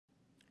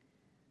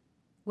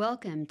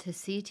Welcome to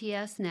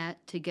CTSNet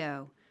to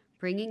Go,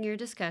 bringing your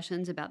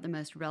discussions about the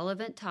most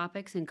relevant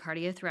topics in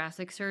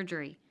cardiothoracic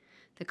surgery.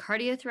 The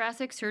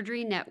Cardiothoracic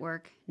Surgery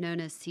Network, known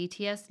as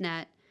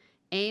CTSNet,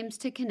 aims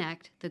to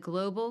connect the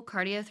global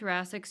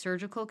cardiothoracic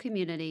surgical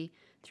community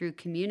through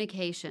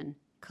communication,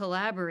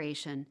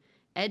 collaboration,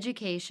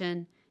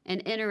 education,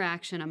 and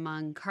interaction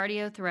among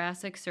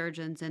cardiothoracic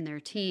surgeons and their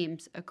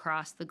teams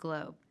across the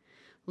globe.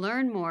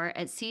 Learn more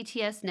at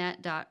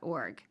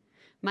ctsnet.org.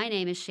 My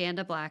name is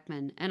Shanda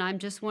Blackman, and I'm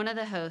just one of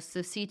the hosts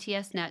of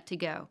CTSNet to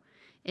Go.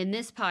 In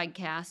this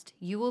podcast,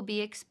 you will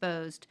be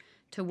exposed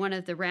to one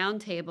of the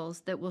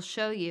roundtables that will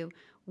show you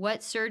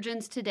what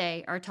surgeons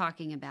today are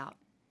talking about.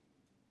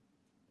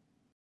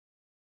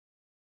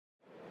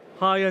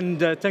 Hi,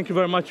 and thank you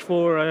very much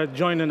for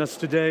joining us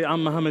today.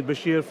 I'm Mohammed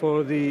Bashir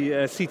for the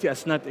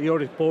CTSNet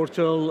Aortic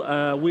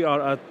Portal. We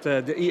are at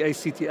the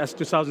EACTS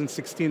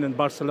 2016 in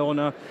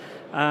Barcelona,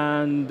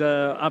 and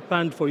I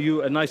planned for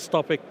you a nice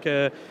topic,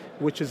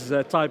 which is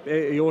type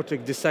A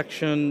aortic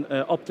dissection,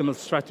 optimal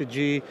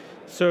strategy,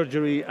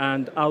 surgery,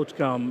 and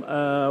outcome.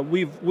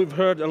 We've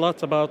heard a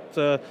lot about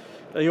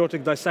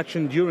aortic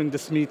dissection during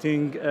this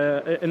meeting.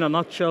 In a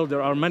nutshell,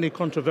 there are many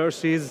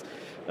controversies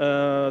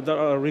that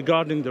are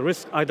regarding the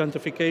risk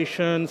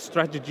identification,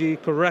 strategy,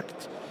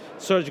 correct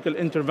surgical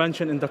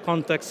intervention in the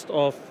context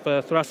of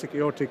thoracic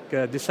aortic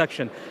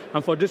dissection.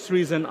 And for this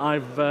reason,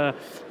 I've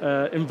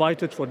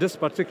invited for this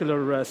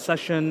particular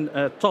session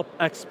top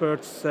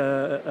experts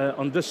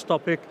on this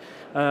topic.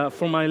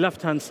 From my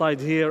left-hand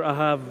side here, I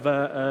have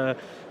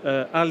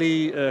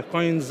Ali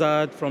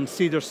Koinzad from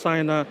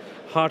Cedars-Sinai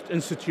Heart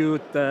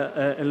Institute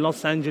in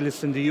Los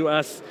Angeles in the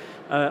US.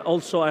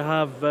 Also, I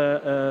have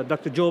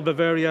Dr. Joe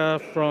Bavaria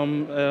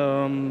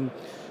from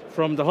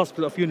the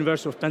Hospital of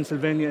University of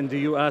Pennsylvania in the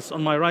US.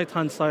 On my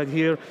right-hand side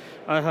here,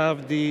 I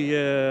have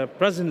the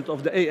president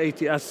of the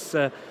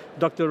AATS,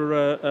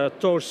 Dr.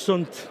 Tor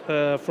Sunt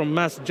from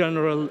Mass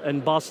General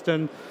in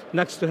Boston.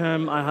 Next to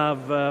him, I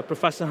have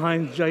Professor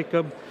Heinz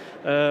Jacob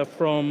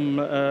from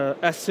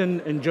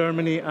Essen in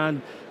Germany,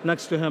 and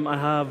next to him I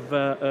have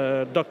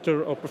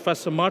Dr. or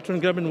Professor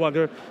Martin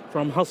Grebenwager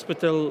from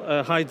Hospital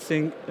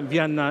Heidsieck in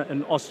Vienna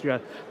in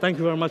Austria. Thank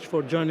you very much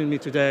for joining me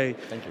today.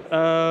 Thank you.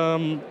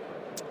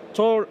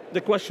 Tor,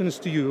 the question is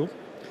to you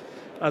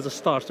as a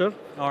starter.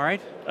 All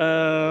right.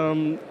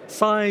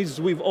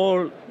 Size, we've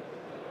all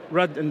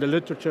read in the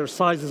literature,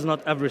 size is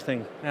not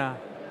everything. Yeah.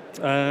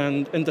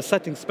 And in the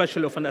setting,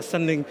 especially of an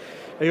ascending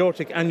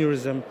aortic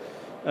aneurysm,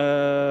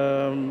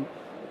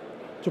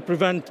 to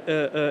prevent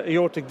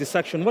aortic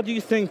dissection, what do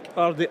you think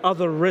are the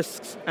other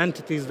risks,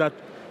 entities that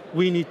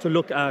we need to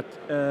look at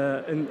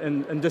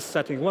in this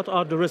setting? What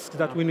are the risks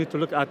that we need to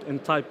look at in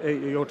type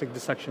A aortic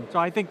dissection? So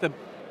I think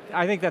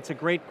that's a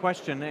great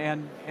question,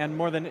 and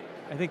more than,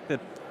 I think the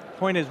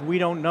point is we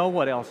don't know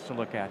what else to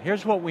look at.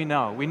 Here's what we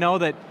know. We know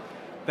that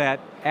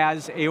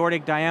as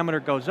aortic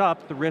diameter goes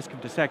up, the risk of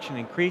dissection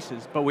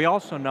increases, but we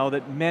also know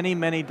that many,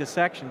 many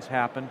dissections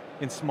happen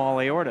in small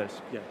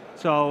aortas. Yeah.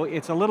 So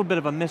it's a little bit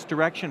of a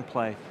misdirection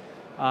play.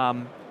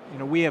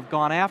 We have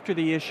gone after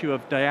the issue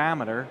of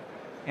diameter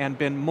and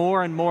been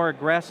more and more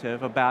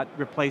aggressive about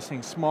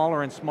replacing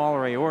smaller and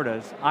smaller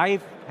aortas. I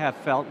have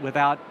felt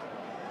without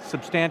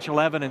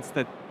substantial evidence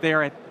that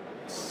they're at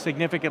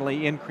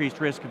significantly increased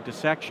risk of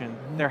dissection.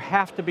 There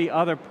have to be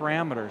other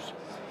parameters.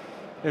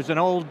 There's an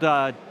old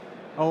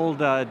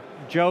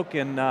joke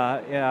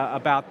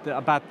about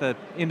the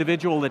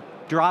individual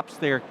that drops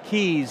their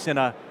keys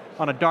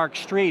on a dark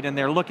street and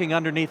they're looking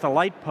underneath a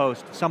light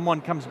post.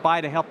 Someone comes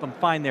by to help them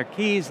find their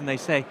keys and they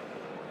say,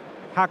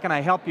 "How can I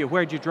help you?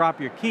 Where'd you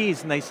drop your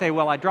keys?" And they say,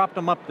 "Well, I dropped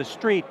them up the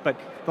street, but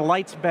the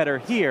light's better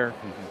here."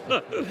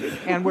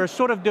 And we're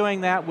sort of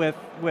doing that with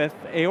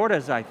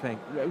aortas, I think.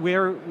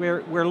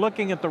 We're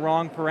looking at the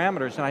wrong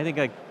parameters, and I think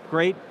a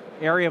great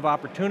area of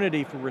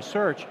opportunity for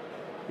research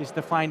is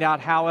to find out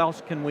how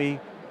else can we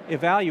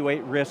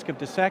evaluate risk of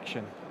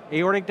dissection.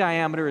 Aortic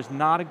diameter is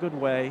not a good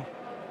way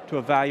to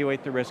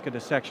evaluate the risk of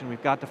dissection.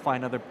 We've got to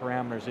find other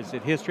parameters. Is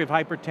it history of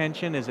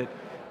hypertension? Is it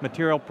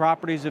material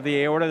properties of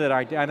the aorta that are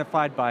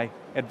identified by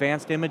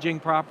advanced imaging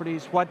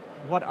properties?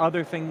 What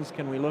other things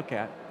can we look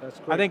at? That's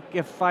great. I think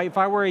if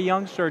I were a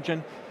young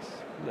surgeon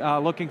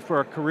looking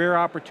for a career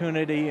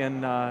opportunity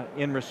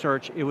in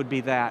research, it would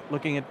be that,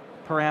 looking at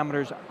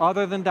parameters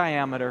other than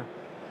diameter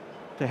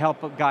to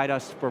help guide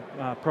us for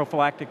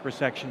prophylactic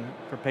resection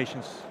for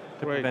patients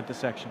to prevent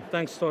dissection.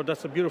 Thanks, Tor.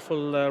 That's a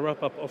beautiful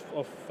wrap-up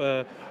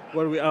of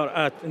where we are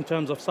at in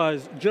terms of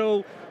size.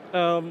 Joe,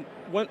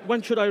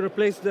 when should I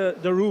replace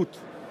the root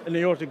in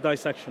aortic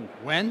dissection?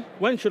 When?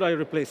 When should I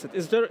replace it?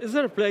 Is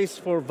there a place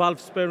for valve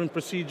sparing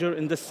procedure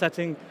in this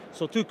setting?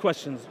 So two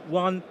questions.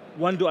 One,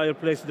 when do I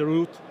replace the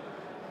root?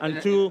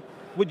 And two,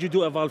 would you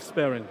do a valve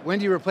sparing? When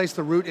do you replace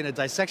the root in a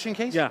dissection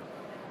case? Yeah.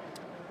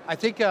 I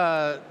think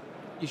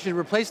you should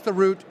replace the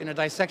root in a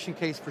dissection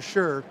case for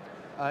sure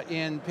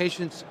in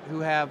patients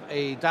who have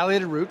a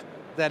dilated root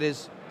that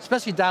is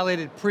especially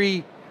dilated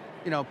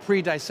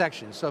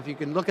pre-dissection. So if you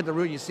can look at the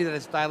root, you see that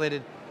it's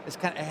dilated. It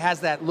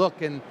has that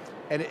look and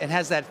it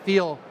has that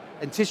feel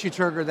and tissue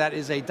turgor that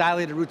is a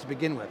dilated root to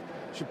begin with.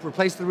 Should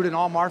replace the root in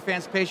all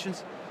Marfan's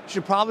patients.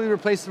 Should probably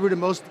replace the root in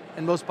most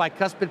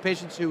bicuspid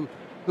patients who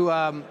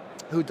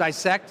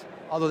dissect,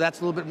 although that's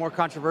a little bit more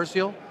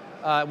controversial.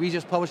 We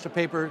just published a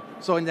paper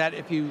showing that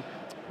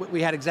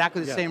we had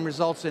exactly the same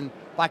results in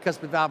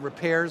bicuspid valve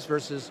repairs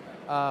versus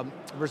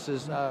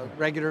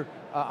regular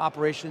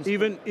operations.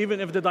 Even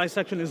if the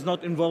dissection is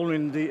not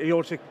involving the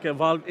aortic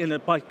valve in a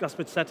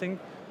bicuspid setting?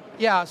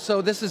 Yeah,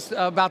 so this is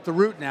about the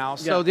root now.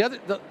 So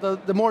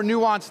the more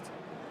nuanced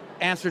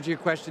answer to your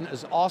question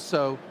is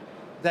also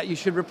that you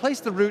should replace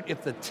the root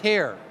if the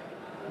tear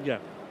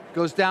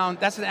goes down.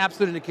 That's an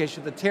absolute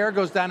indication. The tear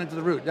goes down into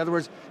the root. In other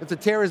words, if the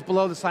tear is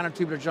below the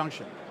sinotubular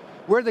junction.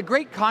 Where the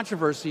great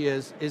controversy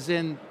is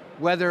in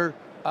whether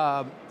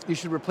you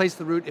should replace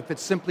the root if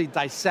it's simply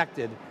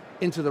dissected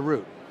into the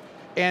root.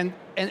 And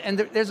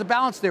there's a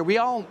balance there.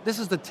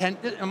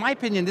 In my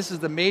opinion, this is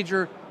the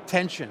major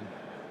tension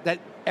that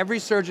every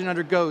surgeon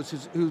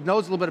undergoes who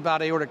knows a little bit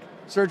about aortic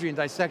surgery and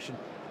dissection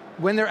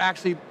when they're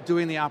actually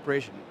doing the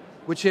operation,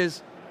 which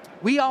is,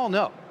 we all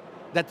know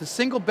that the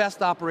single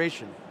best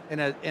operation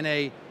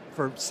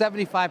for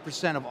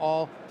 75% of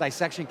all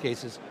dissection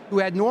cases who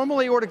had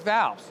normal aortic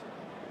valves,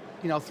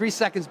 3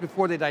 seconds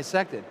before they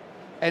dissected,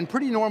 and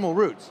pretty normal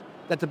roots,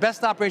 that the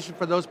best operation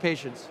for those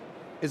patients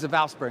is a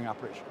valve sparing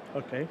operation.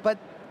 Okay. But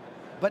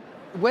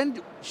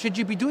when should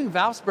you be doing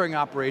valve sparing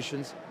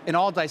operations in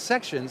all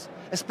dissections,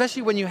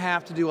 especially when you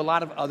have to do a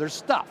lot of other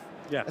stuff?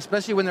 Yeah.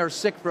 Especially when they're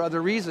sick for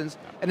other reasons,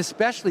 and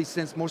especially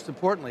since, most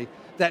importantly,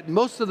 that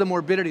most of the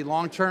morbidity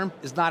long-term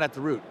is not at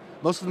the root.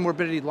 Most of the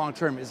morbidity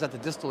long-term is at the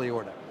distal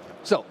aorta.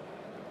 So,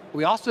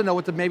 we also know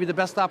what maybe the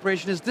best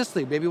operation is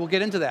distally. Maybe we'll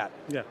get into that.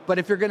 Yeah. But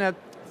if you're going to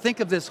think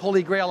of this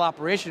holy grail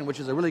operation, which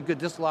is a really good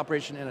distal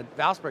operation and a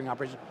valve sparing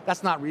operation,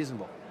 that's not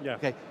reasonable. Yeah.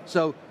 Okay.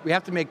 So we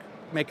have to make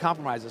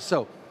compromises.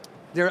 So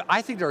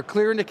I think there are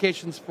clear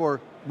indications for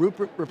root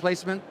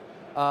replacement.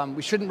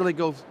 We shouldn't really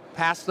go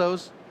past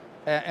those,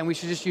 and we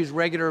should just use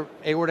regular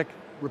aortic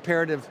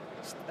reparative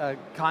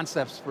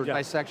concepts for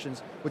dissections,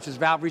 which is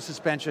valve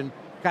resuspension,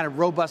 kind of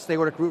robust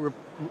aortic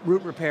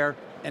root repair,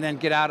 and then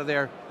get out of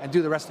there and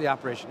do the rest of the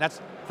operation. That's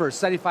for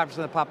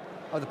 75%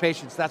 of the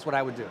patients. That's what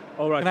I would do.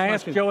 All right. Can I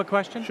ask Joe a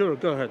question? Sure,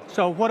 go ahead.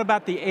 So what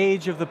about the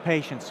age of the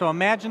patient? So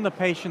imagine the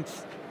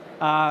patient's,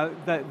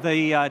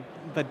 the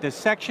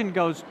dissection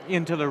goes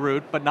into the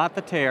root, but not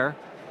the tear.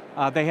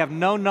 They have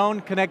no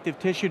known connective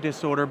tissue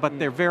disorder, but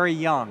they're very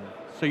young.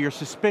 So you're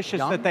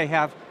suspicious that they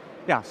have,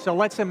 so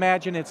let's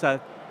imagine it's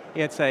a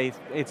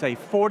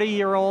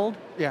 40-year-old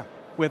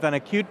with an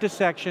acute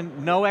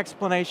dissection, no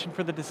explanation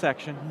for the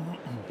dissection.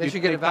 They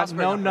should get a valve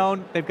sparing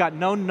operation. They've got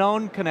no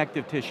known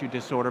connective tissue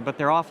disorder, but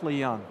they're awfully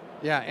young.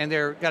 Yeah, and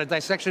they've got a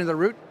dissection of the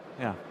root.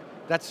 Yeah.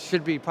 That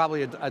should be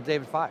probably a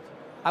David 5.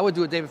 I would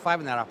do a David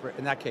 5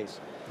 in that case.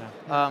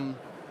 Yeah.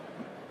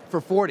 For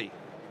 40.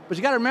 But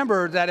you got to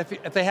remember that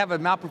if they have a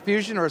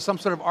malperfusion or some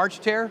sort of arch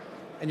tear,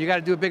 and you got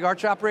to do a big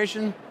arch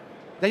operation,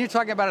 then you're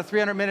talking about a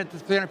 300-minute to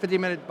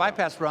 350-minute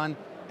bypass run,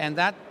 and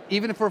that,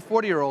 even for a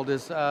 40-year-old,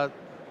 is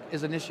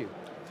an issue.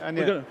 And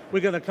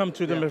we're going to come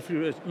to the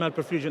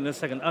malperfusion in a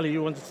second. Ali,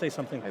 you want to say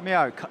something? May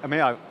I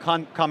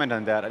comment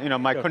on that?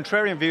 My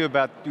contrarian view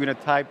about doing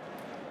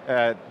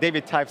a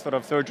David type sort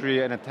of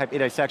surgery and a type A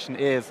dissection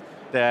is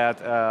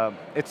that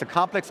it's a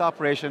complex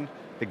operation.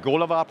 The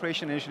goal of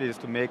operation initially is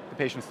to make the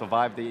patient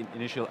survive the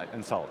initial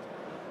insult.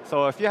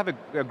 So if you have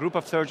a group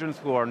of surgeons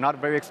who are not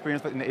very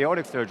experienced in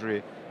aortic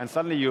surgery, and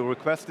suddenly you're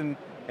requesting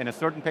in a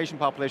certain patient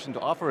population to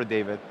offer a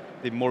David,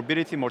 the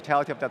morbidity,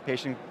 mortality of that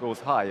patient goes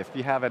high. If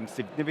we have a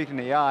significant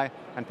AI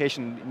and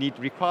patient need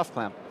recross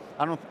clamp,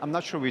 I'm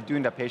not sure we're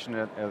doing that patient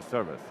a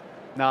service.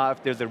 Now,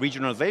 if there's a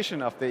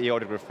regionalization of the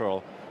aortic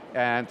referral,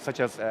 and such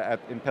as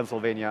in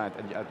Pennsylvania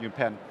at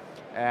UPenn,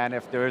 and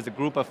if there is a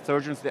group of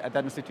surgeons at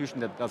that institution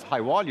that does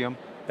high volume,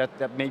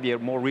 that may be a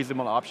more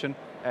reasonable option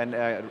and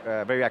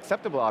a very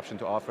acceptable option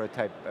to offer a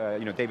type,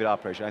 David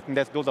operation. I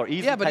think those are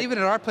easy. Yeah, but even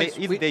at our place,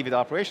 easy David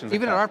operations.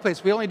 Even at our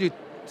place, we only do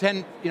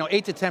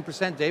 8 to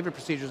 10% David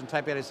procedures in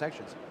type A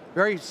dissections.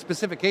 Very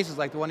specific cases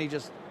like the one he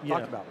just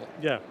talked about.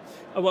 Yeah.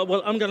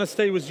 Well, I'm going to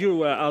stay with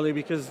you, Ali,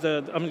 because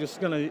I'm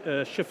just going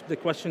to shift the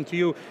question to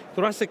you.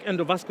 Thoracic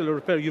endovascular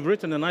repair. You've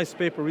written a nice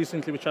paper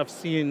recently, which I've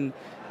seen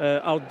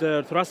out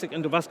there. Thoracic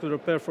endovascular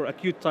repair for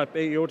acute type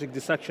A aortic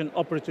dissection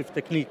operative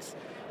techniques.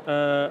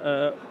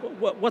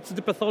 What's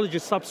the pathology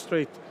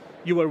substrate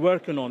you were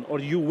working on, or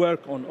you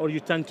work on, or you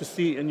tend to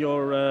see in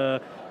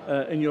your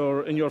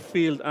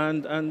field,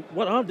 and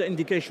what are the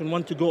indications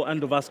want to go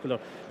endovascular?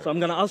 So I'm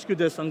going to ask you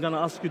this. I'm going to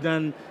ask you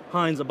then,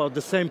 Heinz, about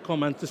the same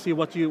comment to see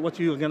what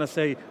you're going to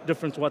say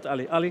different to what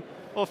Ali. Ali?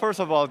 Well, first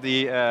of all,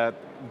 the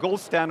gold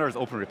standard is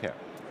open repair.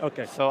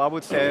 Okay. So I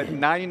would say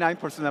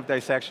 99% of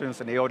dissections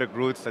and aortic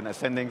roots and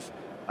ascendings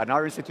at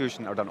our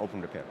institution are done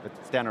open repair, the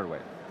standard way.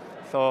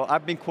 So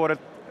I've been quoted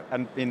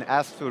and been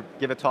asked to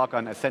give a talk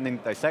on ascending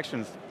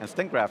dissections and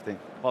stent grafting.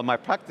 Well, my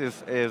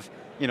practice is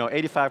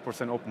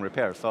 85% open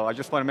repair. So I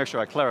just want to make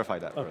sure I clarify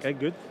that. Okay,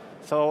 good.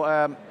 So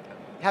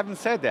having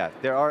said that,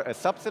 there are a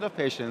subset of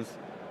patients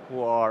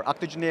who are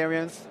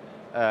octogenarians,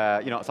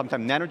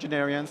 sometimes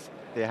nanogenarians.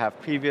 They have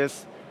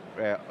previous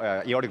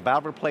aortic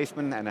valve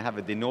replacement and have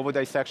a de novo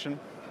dissection.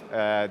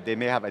 They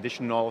may have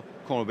additional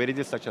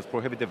comorbidities such as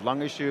prohibitive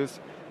lung issues.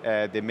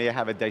 They may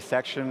have a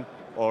dissection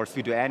or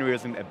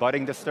pseudoaneurysm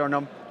abutting the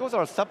sternum. Those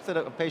are a subset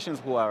of patients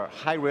who are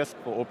high risk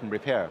for open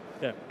repair.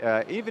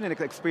 Yeah. Even in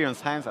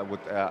experienced hands, I would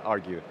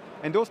argue.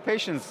 And those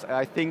patients,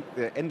 I think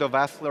the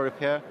endovascular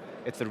repair,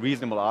 it's a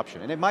reasonable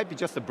option. And it might be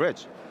just a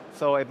bridge.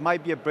 So it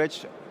might be a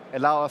bridge,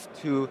 allow us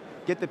to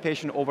get the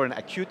patient over an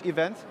acute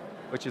event,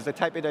 which is a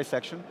type A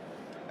dissection.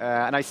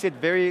 And I see it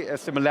very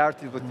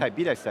similarities with type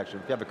B dissection.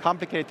 If you have a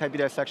complicated type B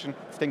dissection,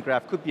 stent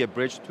graft could be a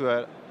bridge to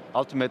an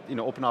ultimate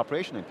open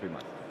operation in 3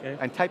 months. Okay.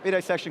 And type A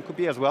dissection could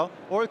be as well,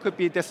 or it could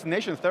be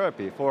destination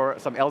therapy for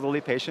some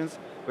elderly patients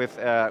with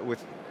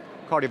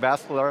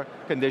cardiovascular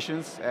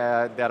conditions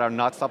that are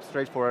not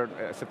substrate for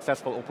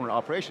successful open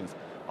operations.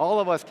 All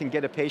of us can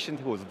get a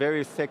patient who is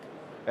very sick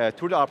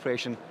through the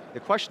operation. The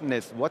question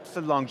is, what's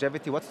the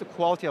longevity, what's the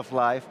quality of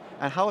life,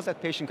 and how is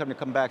that patient going to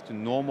come back to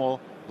normal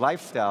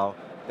lifestyle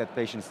that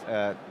patients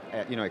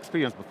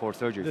experience before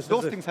surgery?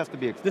 Those things have to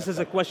be expected. This is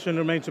a question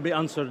remains to be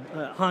answered.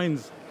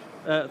 Heinz,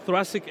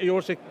 thoracic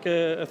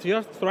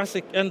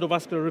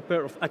endovascular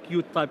repair of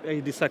acute type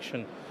A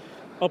dissection,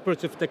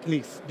 operative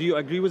techniques. Do you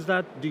agree with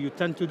that? Do you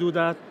tend to do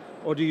that?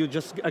 Or do you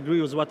just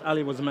agree with what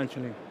Ali was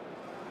mentioning?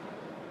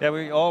 Yeah,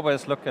 we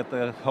always look at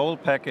the whole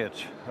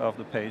package of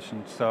the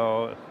patient.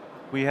 So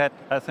we had,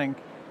 I think,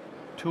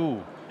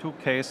 two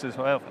cases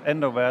of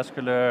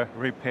endovascular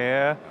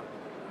repair,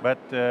 but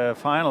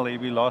finally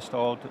we lost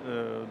all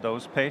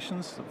those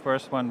patients. The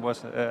first one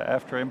was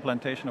after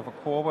implantation of a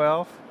core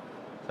valve.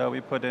 So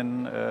we put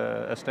in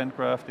a stent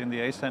graft in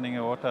the ascending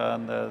aorta,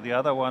 and the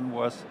other one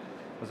was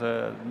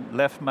a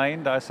left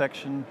main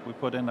dissection. We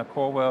put in a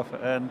core valve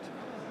and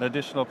an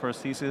additional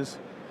prosthesis,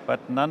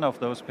 but none of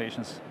those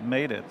patients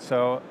made it.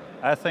 So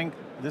I think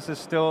this is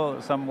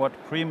still somewhat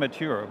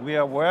premature. We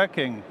are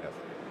working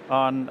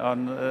on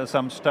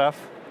some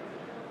stuff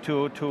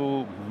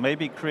to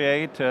maybe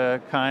create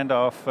a kind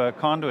of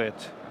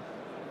conduit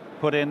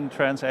put in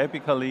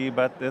transapically,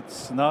 but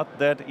it's not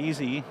that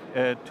easy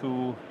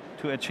to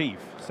achieve.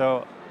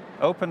 So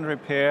open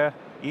repair,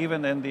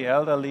 even in the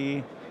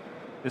elderly,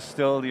 is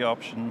still the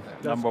option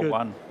number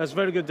one. That's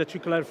very good that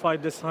you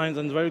clarified this, Heinz,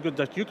 and very good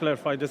that you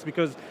clarified this,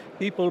 because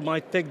people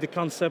might take the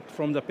concept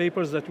from the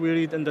papers that we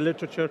read in the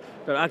literature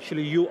that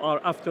actually you are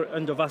after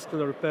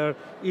endovascular repair,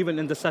 even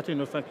in the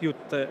setting of acute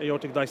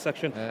aortic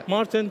dissection.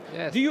 Martin,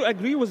 yes. Do you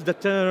agree with the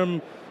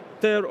term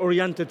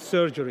tear-oriented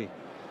surgery?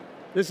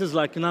 This is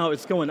like now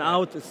it's going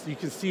out, you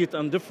can see it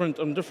on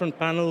different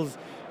panels,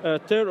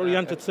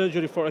 tear-oriented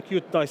surgery for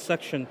acute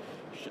dissection.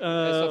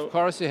 Yes, of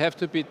course, you have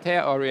to be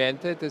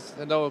tear-oriented, there's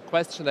no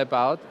question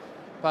about,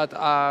 but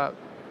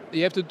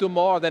you have to do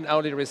more than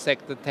only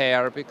resect the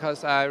tear,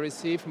 because I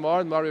receive more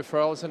and more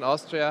referrals in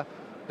Austria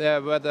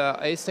where the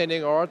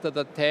ascending aorta,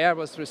 the tear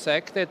was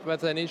resected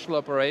with the initial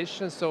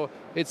operation, so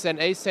it's an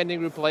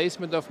ascending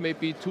replacement of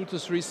maybe 2 to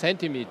 3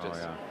 centimeters. Oh,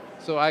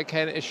 yeah. So I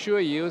can assure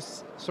you,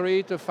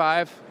 3 to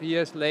 5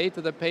 years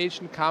later, the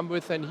patient comes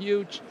with a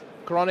huge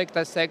chronic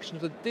dissection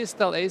of the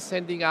distal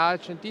ascending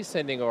arch and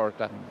descending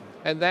aorta.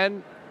 And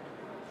then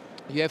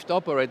you have to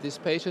operate this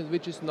patient,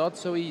 which is not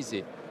so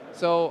easy.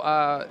 So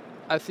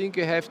I think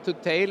you have to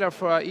tailor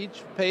for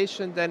each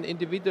patient an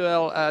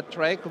individual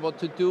track, what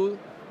to do.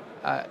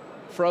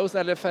 Frozen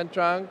elephant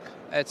trunk,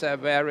 it's a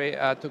very,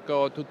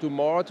 to do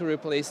more, to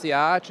replace the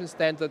arch and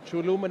standard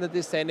true luminal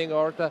descending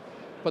aorta.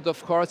 But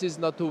of course, it's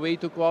not the way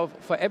to go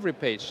for every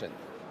patient.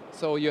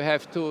 So you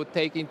have to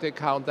take into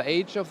account the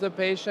age of the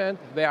patient,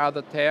 where are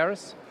the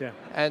tears,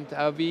 and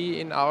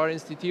we in our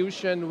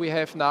institution we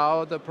have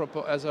now the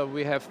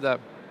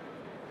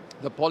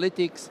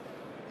politics.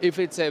 If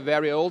it's a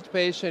very old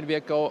patient, we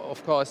go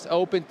of course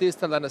open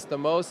distal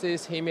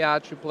anastomosis,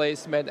 hemiarch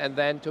replacement, and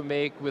then to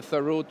make with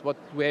the root what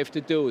we have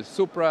to do,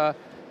 supra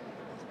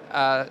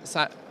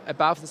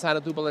above the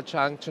sinotubular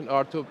junction,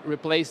 or to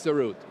replace the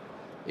root.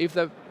 If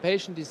the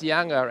patient is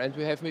younger and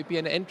we have maybe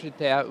an entry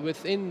tear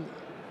within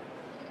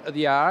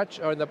the arch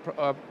or in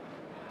the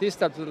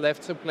distal to the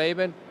left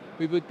subclavian,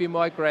 we would be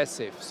more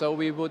aggressive. So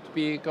we would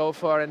go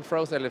for a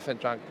frozen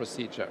elephant trunk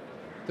procedure.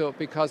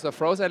 Because the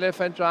frozen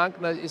elephant trunk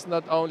is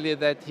not only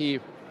that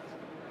he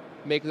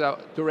makes the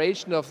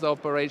duration of the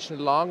operation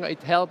longer,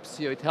 it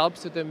helps you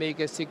to make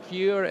a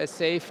secure, a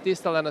safe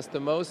distal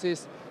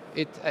anastomosis.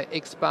 It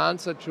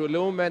expands the true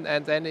lumen,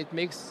 and then it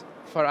makes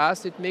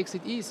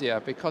it easier,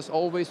 because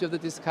always you have the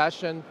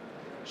discussion,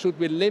 should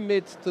we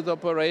limit to the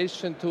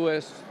operation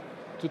to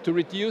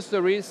reduce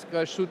the risk,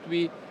 or should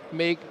we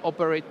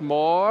operate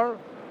more,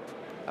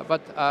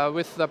 but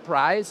with the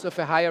price of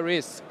a higher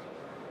risk?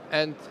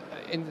 And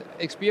in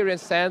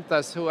experienced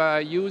centers who are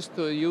used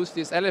to use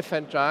this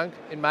elephant trunk,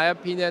 in my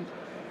opinion,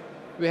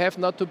 we have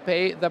not to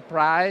pay the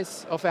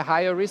price of a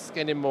higher risk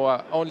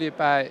anymore, only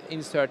by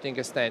inserting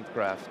a stent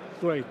graft.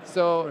 Great.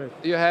 So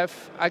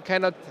I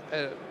cannot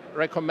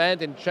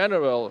recommend in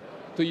general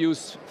to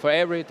use for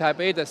every type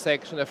A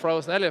dissection a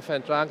frozen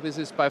elephant trunk. This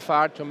is by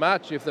far too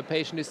much. If the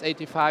patient is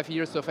 85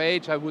 years of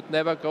age, I would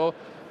never go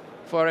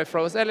for a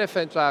frozen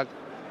elephant trunk.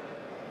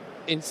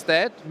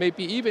 Instead,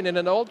 maybe even in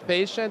an old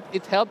patient,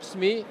 it helps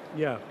me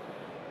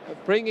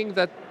bringing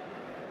that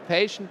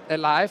patient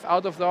alive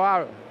out of the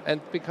OR.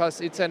 And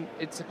because it's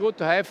good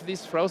to have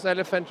this frozen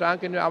elephant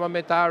trunk in your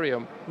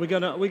armamentarium.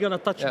 We're gonna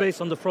touch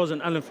base on the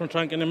frozen elephant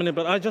trunk in a minute,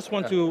 but I just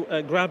want to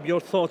grab your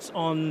thoughts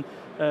on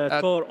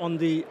Thor, on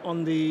the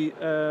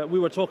we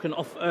were talking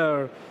off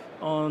air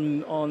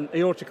on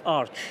aortic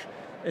arch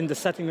in the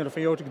setting of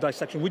aortic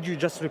dissection. Would you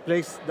just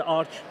replace the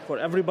arch for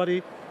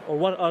everybody, or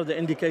what are the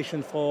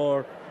indications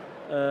for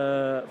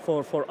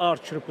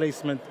arch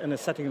replacement in a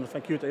setting of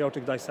acute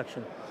aortic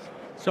dissection?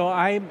 So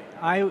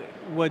I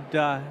would,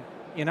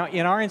 in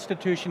our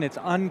institution, it's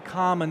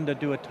uncommon to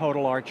do a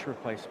total arch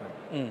replacement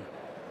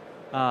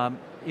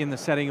in the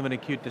setting of an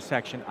acute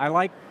dissection. I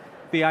like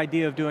the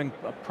idea of doing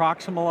a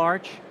proximal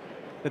arch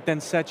that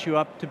then sets you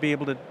up to be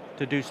able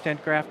to do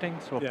stent grafting,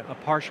 so a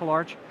partial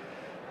arch.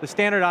 The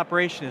standard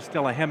operation is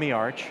still a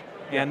hemi-arch,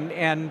 and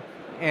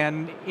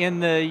in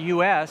the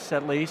US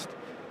at least,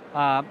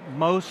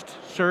 most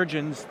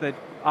surgeons that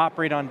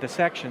operate on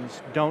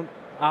dissections don't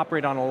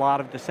operate on a lot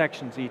of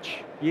dissections each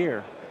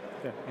year.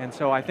 And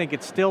so I think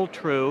it's still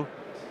true,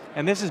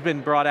 and this has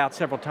been brought out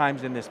several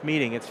times in this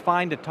meeting. It's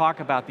fine to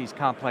talk about these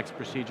complex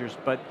procedures,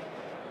 but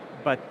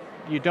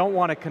you don't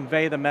want to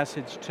convey the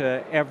message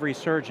to every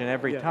surgeon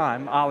every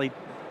time. Ali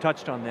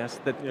touched on this,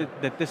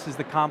 that this is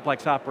the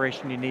complex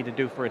operation you need to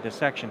do for a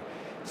dissection.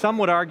 Some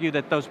would argue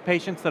that those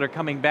patients that are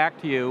coming back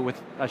to you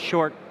with a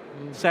short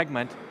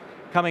segment,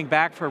 coming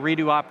back for a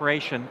redo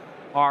operation,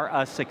 are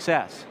a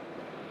success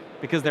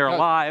because they're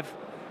alive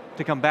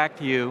to come back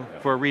to you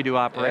for a redo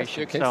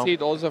operation. Yes, you can see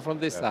it also from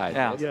this side.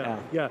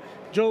 Yeah.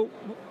 Joe,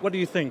 what do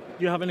you think?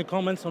 Do you have any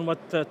comments on what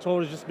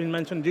Thor has just been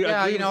mentioned? Do you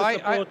agree with this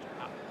approach?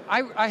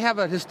 I have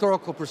a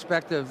historical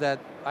perspective that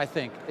I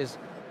think is,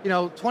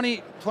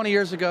 20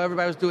 years ago,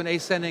 everybody was doing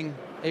ascending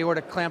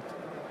aortic clamp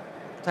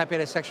type A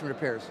dissection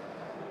repairs.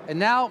 And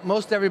now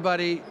most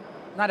everybody,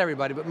 not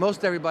everybody, but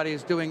most everybody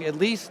is doing at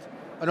least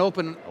an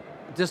open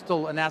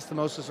distal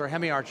anastomosis or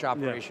hemiarch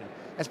operation.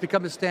 It's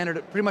become the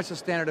standard, pretty much the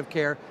standard of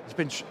care.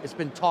 It's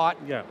been taught,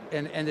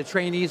 and the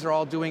trainees are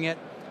all doing it.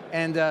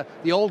 And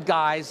the old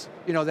guys,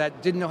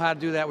 that didn't know how to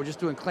do that, were just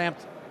doing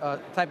clamped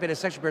type A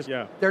dissection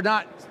repairs. They're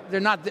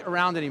not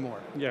around anymore.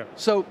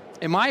 So,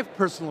 in my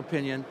personal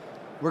opinion,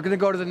 we're going to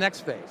go to the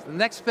next phase. The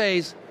next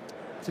phase,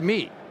 to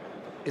me,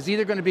 is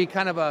either going to be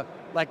kind of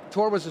like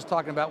Thor was just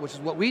talking about, which is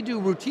what we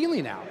do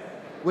routinely now,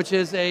 which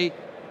is a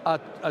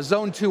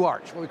zone 2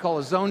 arch, what we call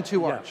a zone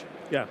 2 arch.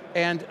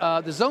 And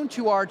the zone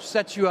 2 arch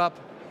sets you up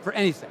for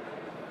anything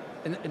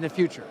in the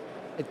future.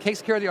 It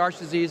takes care of the arch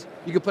disease.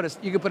 You could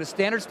put a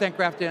standard stent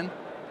graft in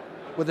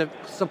with a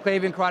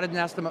subclavian carotid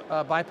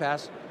anastom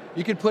bypass.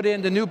 You could put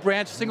in the new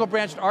single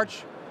branched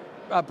arch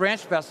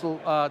branch vessel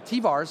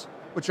TVARs,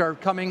 which are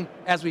coming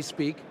as we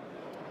speak,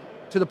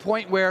 to the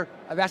point where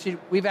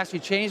we've actually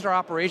changed our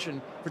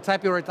operation for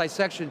type A aortic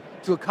dissection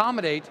to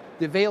accommodate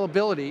the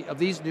availability of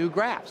these new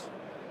grafts.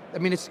 I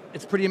mean,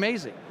 it's pretty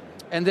amazing.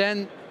 And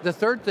then the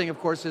third thing, of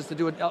course, is to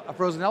do a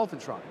frozen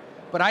elephant trunk.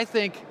 But I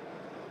think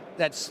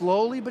that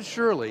slowly but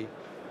surely,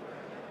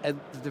 at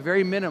the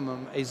very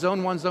minimum, a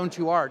zone 1, zone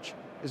 2 arch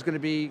is going to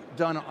be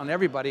done on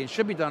everybody, and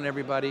should be done on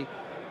everybody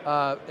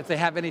if they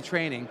have any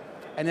training.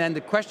 And then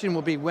the question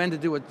will be when to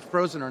do it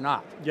frozen or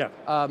not.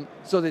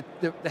 So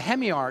the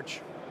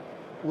hemi-arch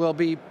will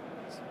be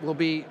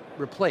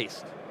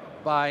replaced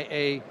by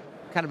a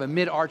kind of a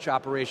mid-arch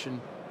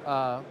operation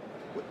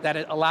that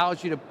it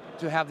allows you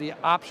to have the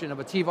option of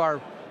a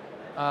TVAR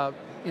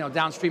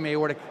downstream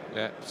aortic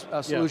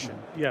solution.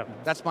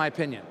 That's my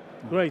opinion.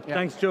 Great,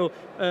 thanks, Joe.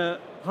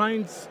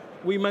 Heinz,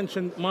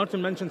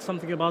 Martin mentioned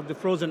something about the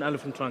frozen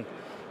elephant trunk.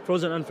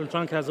 Frozen elephant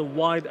trunk has a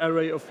wide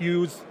array of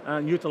use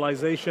and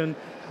utilization,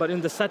 but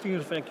in the setting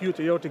of acute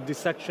aortic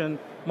dissection,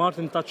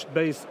 Martin touched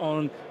base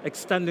on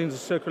extending the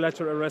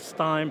circulatory arrest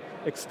time,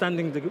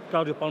 extending the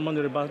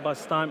cardiopulmonary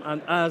bypass time,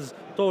 and as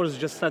Thor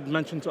just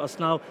mentioned to us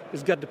now,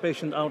 is get the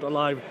patient out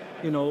alive,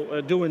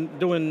 doing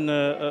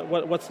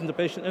what's in the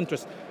patient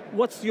interest.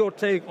 What's your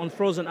take on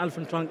frozen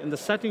elephant trunk in the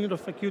setting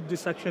of acute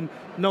dissection,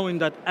 knowing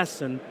that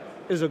Essen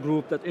is a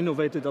group that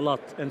innovated a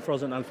lot in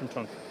frozen elephant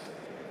trunk?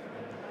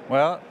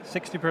 Well,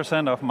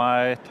 60% of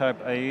my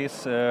type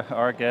A's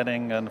are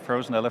getting a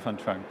frozen elephant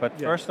trunk. But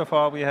first of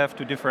all, we have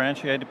to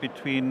differentiate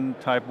between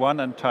type 1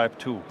 and type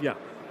 2.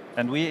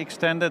 And we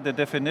extended the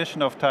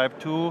definition of type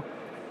 2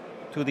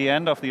 to the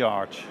end of the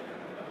arch.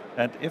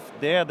 And if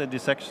there the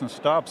dissection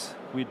stops,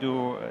 we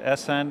do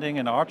ascending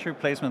and arch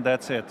replacement,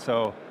 that's it.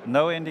 So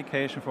no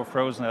indication for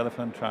frozen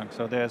elephant trunk.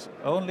 So there's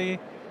only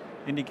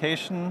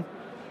indication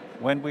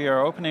when we are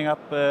opening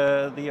up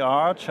the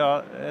arch,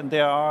 and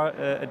there are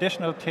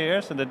additional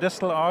tears in the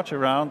distal arch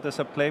around the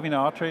subclavian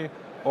artery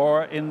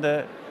or in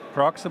the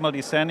proximal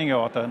descending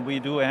aorta, and we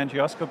do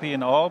angioscopy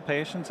in all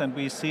patients and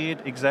we see it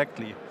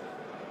exactly.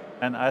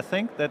 And I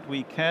think that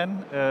we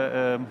can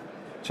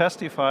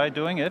justify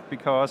doing it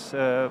because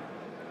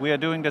we are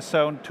doing the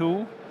Zone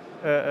 2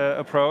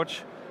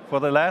 approach for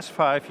the last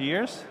 5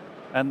 years,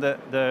 and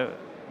the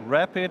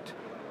rapid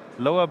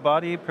lower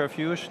body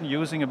perfusion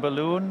using a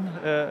balloon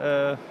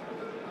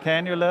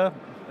cannula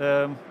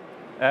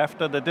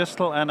after the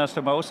distal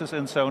anastomosis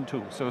in Zone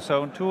 2. So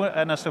Zone 2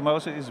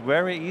 anastomosis is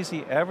very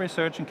easy, every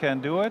surgeon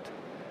can do it.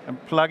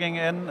 And plugging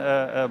in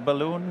a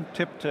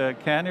balloon-tipped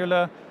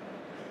cannula,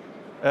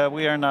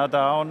 we are now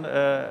down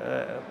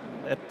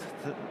at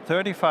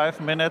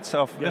 35 minutes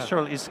of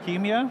visceral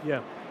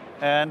ischemia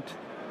and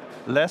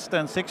less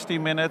than 60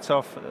 minutes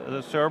of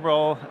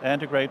cerebral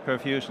antegrade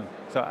perfusion.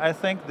 So I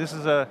think this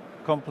is a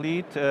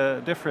complete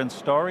different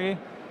story.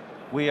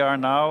 We are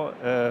now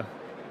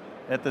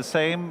at the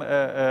same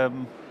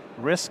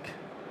risk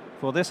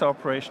for this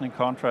operation in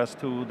contrast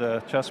to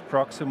the just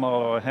proximal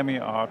or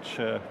hemi-arch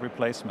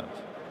replacement.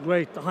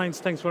 Great,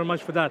 Heinz, thanks very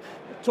much for that.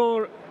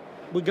 Tor,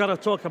 we got to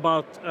talk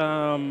about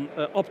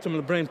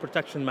optimal brain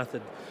protection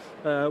method.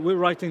 We're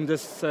writing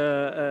this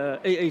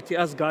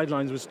AATS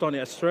guidelines with Tony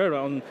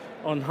Estrella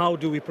on how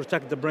do we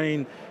protect the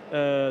brain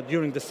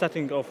during the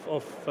setting of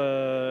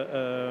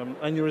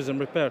aneurysm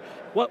repair.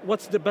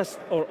 What's the best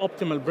or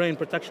optimal brain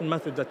protection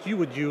method that you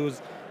would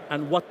use,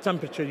 and what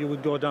temperature you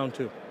would go down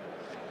to?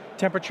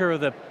 Temperature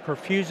of the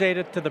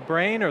perfusate to the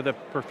brain or the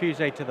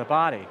perfusate to the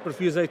body?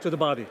 Perfusate to the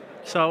body.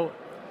 So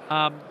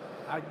the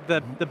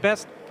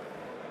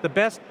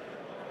best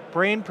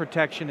brain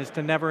protection is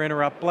to never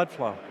interrupt blood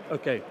flow.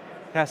 Okay.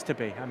 Has to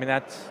be. I mean,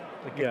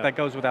 that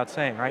goes without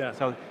saying, right?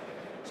 Yeah.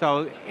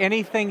 So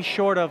anything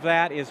short of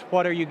that is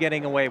what are you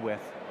getting away with?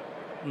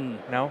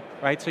 No,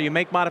 right? So you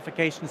make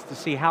modifications to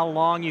see how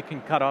long you can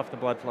cut off the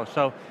blood flow.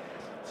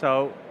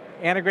 So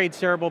antegrade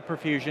cerebral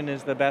perfusion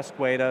is the best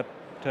way to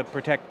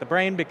protect the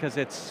brain because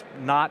it's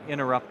not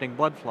interrupting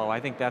blood flow. I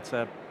think that's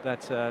a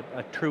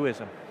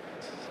truism.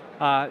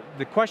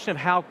 The question of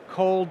how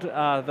cold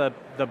the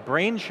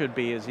brain should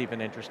be is even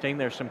interesting.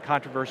 There's some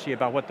controversy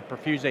about what the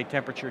perfusate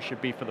temperature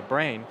should be for the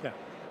brain. Yeah.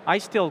 I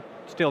still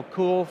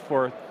cool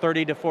for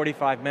 30 to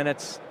 45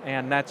 minutes,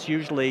 and that's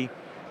usually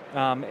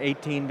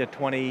 18 to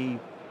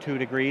 22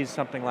 degrees,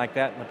 something like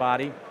that in the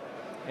body.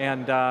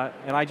 And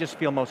I just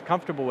feel most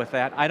comfortable with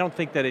that. I don't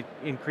think that it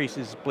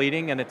increases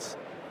bleeding, and it's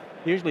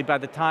usually by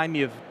the time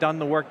you've done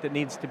the work that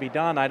needs to be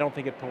done, I don't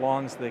think it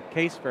prolongs the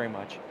case very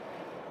much.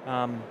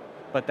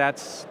 But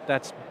that's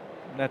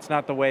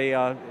not the way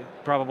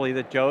probably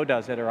that Joe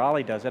does it or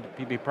Ollie does it.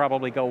 He'd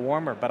probably go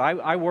warmer. But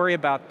I worry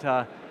about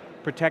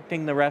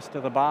protecting the rest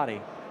of the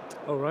body.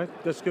 All right,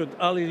 that's good.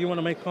 Ali, do you want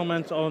to make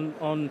comments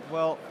on?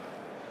 Well,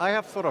 I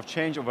have sort of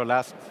changed over the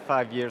last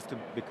 5 years to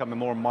become a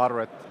more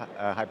moderate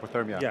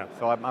hypothermia. Yeah.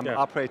 So I'm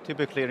operate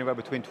typically anywhere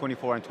between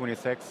 24 and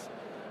 26.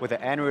 With the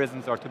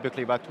aneurysms are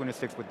typically about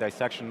 26. With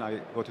dissection, I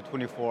go to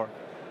 24.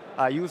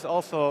 I've used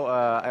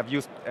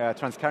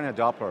transcranial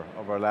Doppler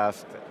over the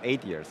last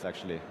 8 years,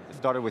 actually. It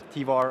started with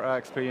TVAR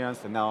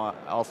experience, and now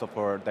also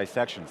for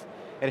dissections.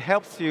 It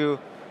helps you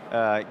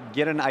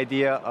get an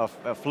idea of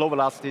flow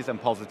velocities and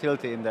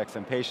pulsatility index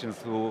in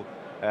patients who,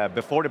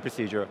 before the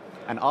procedure,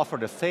 and offer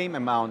the same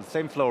amount,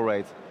 same flow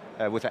rate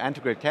with an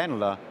antegrade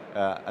cannula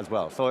as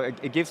well. So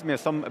it gives me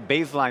some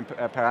baseline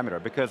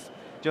parameter, because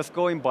just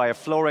going by a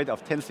flow rate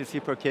of 10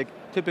 cc per kg,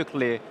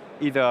 typically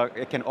either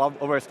it can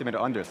overestimate or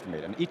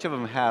underestimate, and each of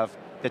them have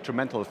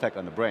detrimental effect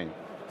on the brain.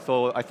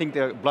 So I think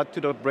the blood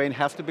to the brain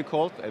has to be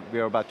cold. We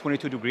are about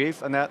 22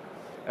 degrees on that,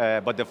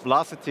 but the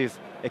velocities,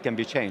 it can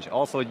be changed.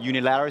 Also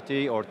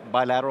unilaterality or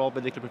bilateral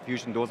ventricular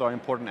perfusion, those are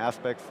important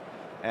aspects.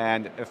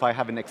 And if I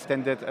have an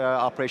extended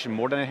operation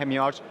more than a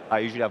hemiarch, I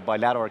usually have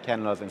bilateral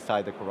cannulas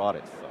inside the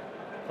carotids. So.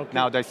 Okay.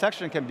 Now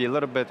dissection can be a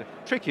little bit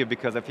tricky,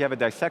 because if you have a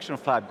dissection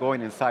flap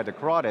going inside the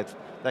carotids,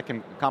 that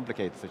can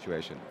complicate the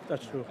situation.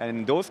 That's true. And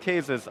in those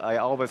cases, I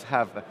always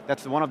have,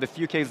 that's one of the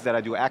few cases that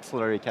I do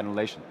axillary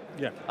cannulation.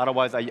 Yeah.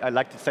 Otherwise, I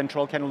like the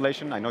central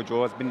cannulation. I know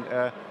Joe has been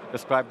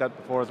described that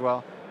before as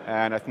well.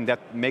 And I think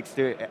that makes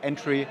the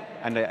entry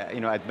and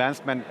the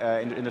advancement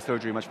in the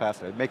surgery much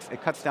faster.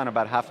 It cuts down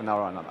about half an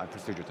hour on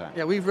procedure time.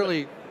 Yeah, we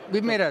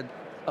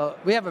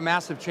have a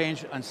massive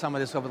change on some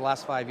of this over the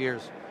last 5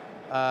 years.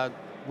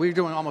 We're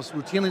doing almost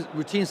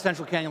routine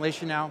central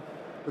cannulation now.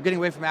 We're getting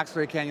away from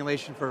axillary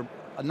cannulation for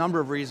a number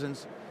of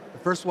reasons. The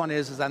first one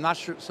is I'm not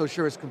so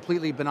sure it's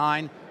completely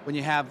benign when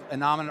you have a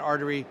nominate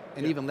artery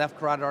and even left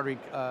carotid artery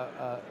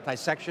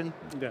dissection.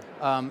 Yeah.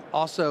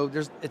 Also,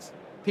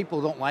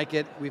 people don't like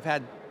it. We've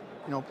had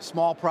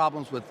small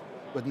problems with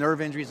nerve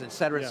injuries, et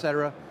cetera, et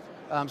cetera.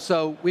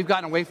 So we've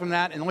gotten away from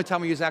that, and the only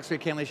time we use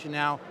axillary cannulation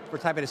now for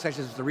type A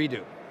dissections is the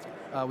redo.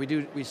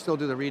 We still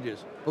do the redos,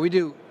 but we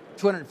do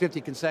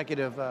 250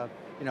 consecutive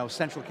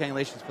central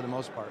cannulations for the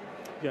most part.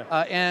 Yeah.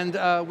 And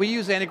we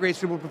use antegrade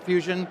cerebral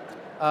perfusion.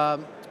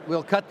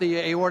 We'll cut the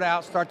aorta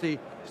out, start the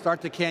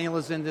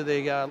cannulas into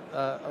the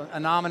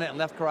innominate and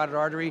left carotid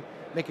artery,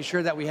 making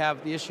sure that we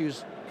have the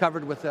issues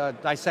covered with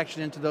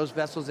dissection into those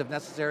vessels if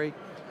necessary.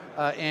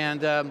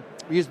 And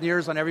we use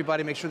NIRS on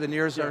everybody, make sure the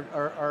NIRS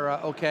are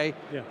okay.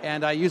 Yeah.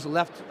 And I use a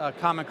left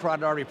common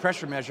carotid artery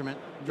pressure measurement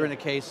during the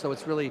case, so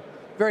it's really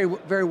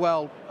very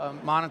well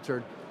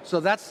monitored. So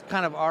that's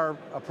kind of our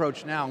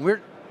approach now. And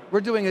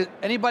we're doing it.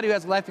 Anybody who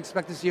has life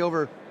expectancy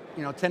over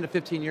 10 to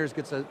 15 years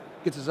gets a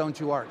zone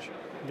 2 arch.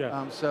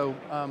 Yeah.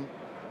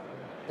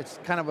 It's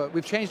kind of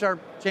we've changed our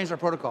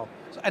protocol.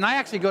 And I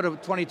actually go to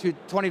 20 to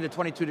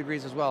 22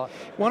 degrees as well.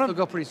 It'll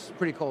go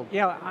pretty cold.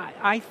 Yeah,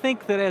 I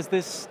think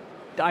that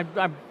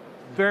I'm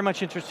very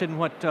much interested in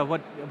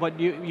what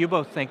you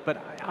both think,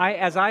 but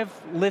as I've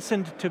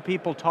listened to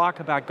people talk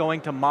about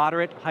going to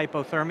moderate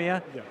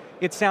hypothermia,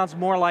 it sounds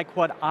more like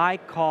what I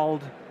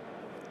called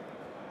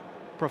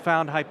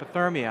profound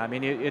hypothermia. I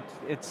mean,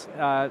 it's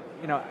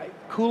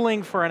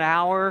cooling for an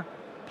hour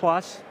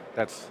plus.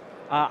 That's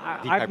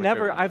I've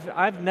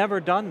never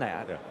done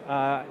that.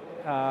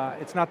 Yeah.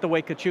 It's not the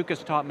way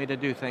Kachukas taught me to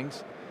do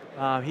things.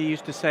 He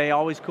used to say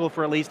always cool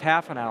for at least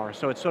half an hour.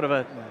 So it's sort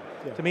of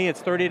to me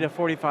it's 30 to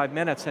 45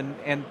 minutes,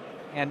 and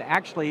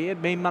actually it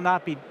may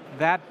not be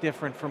that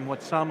different from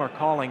what some are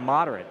calling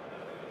moderate.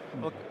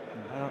 Look,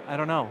 I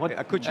don't know. What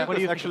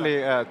do you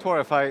actually, Tor,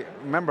 if I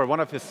remember, one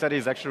of his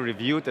studies actually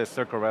reviewed the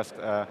circle rest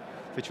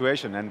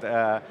situation, and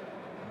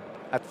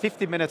at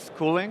 50 minutes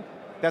cooling,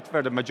 that's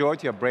where the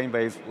majority of brain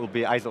waves will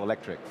be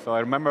isoelectric. So I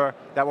remember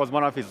that was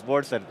one of his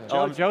words that,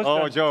 Joe's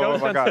oh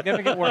my God.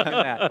 Significant work in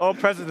that. Oh,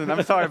 President,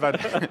 I'm sorry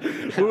about that.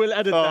 We will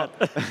edit that.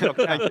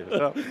 Thank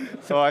you.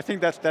 So I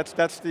think that's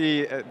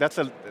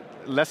a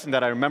lesson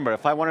that I remember.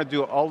 If I want to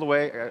do all the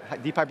way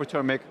deep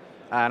hyperthermic,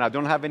 and I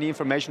don't have any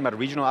information about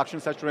regional oxygen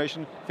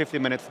saturation, 50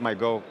 minutes might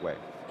go away.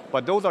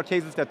 But those are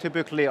cases that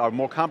typically are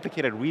more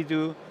complicated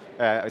redo.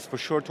 It's for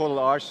sure total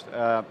arch.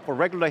 For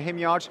regular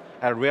hemiarch,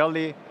 I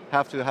rarely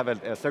have to have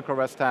a circle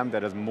rest time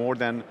that is more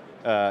than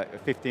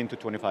 15 to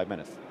 25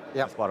 minutes.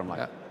 Yeah. That's bottom line.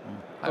 Yeah.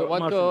 I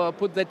want to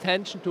put the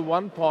attention to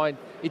one point.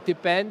 It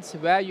depends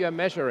where you are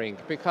measuring,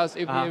 because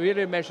if you're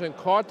really measuring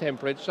core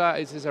temperature,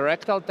 it is a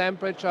rectal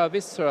temperature,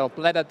 visceral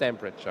bladder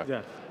temperature.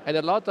 Yeah. And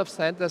a lot of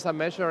centers are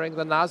measuring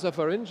the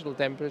nasopharyngeal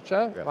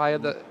temperature via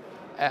the,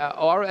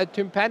 or a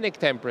tympanic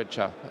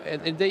temperature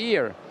in the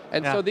ear.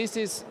 And so this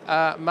is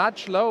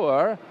much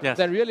lower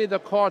than really the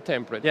core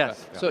temperature.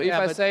 Yes. So if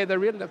I say the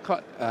real,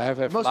 I have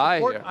a fly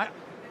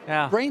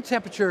here. Brain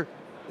temperature,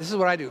 this is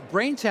what I do.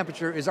 Brain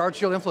temperature is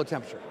arterial inflow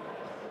temperature.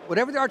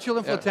 Whatever the arterial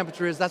inflow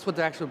temperature is, that's what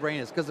the actual brain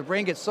is, because the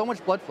brain gets so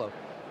much blood flow.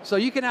 So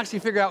you can actually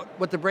figure out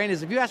what the brain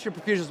is. If you ask your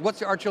perfusionist, what's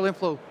the arterial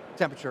inflow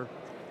temperature?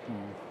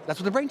 That's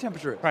what the brain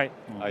temperature is. Right.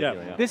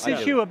 This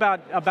issue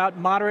about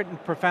moderate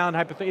and profound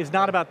hypothermia is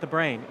not about the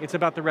brain. It's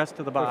about the rest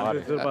of the body.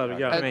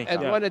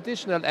 And one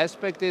additional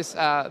aspect is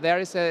there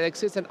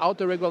exists an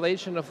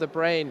auto-regulation of the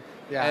brain.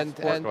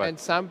 And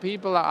some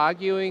people are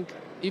arguing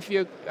if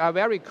you are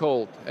very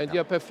cold and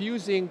you're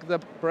perfusing the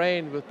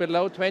brain with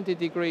below 20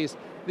 degrees,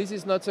 this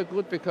is not so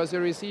good because you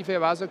receive a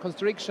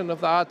vasoconstriction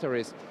of the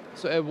arteries.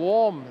 So a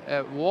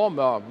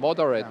warmer,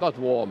 moderate, not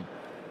warm,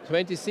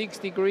 26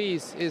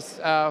 degrees is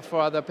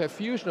for the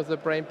perfusion of the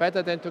brain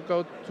better than to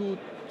go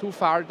too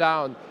far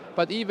down.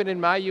 But even in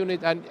my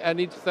unit, I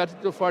need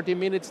 30 to 40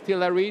 minutes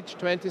till I reach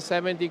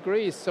 27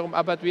 degrees. So,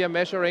 but we are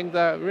measuring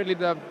really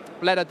the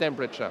bladder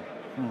temperature,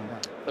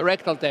 the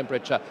rectal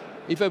temperature.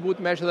 If I would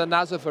measure the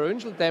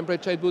nasopharyngeal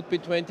temperature, it would be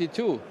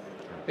 22.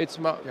 It's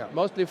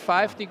mostly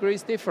 5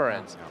 degrees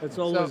difference.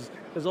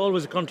 There's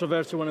always a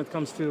controversy when it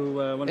comes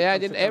to...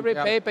 in every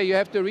paper you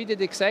have to read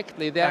it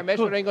exactly. They are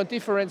measuring on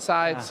different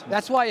sides.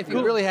 That's why if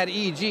you really had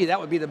EEG, that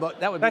would be the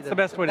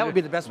best way. That would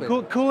be the best way.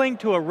 Cooling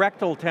to a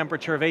rectal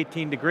temperature of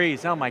 18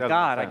 degrees. Oh my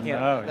God, I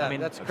can't. I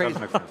mean, that's crazy.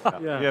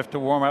 You have to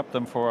warm up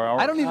them for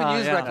hours. I don't even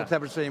use rectal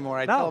temperature anymore.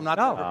 I tell them not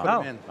to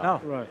put them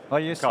in. Right. Well,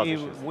 you see,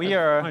 we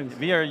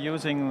are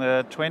using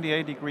the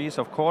 28 degrees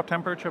of core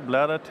temperature,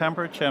 bladder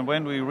temperature, and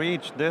when we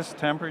reach this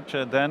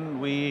temperature, then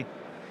we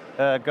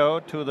go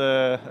to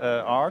the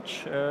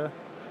arch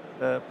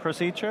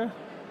procedure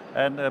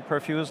and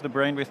perfuse the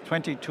brain with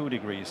 22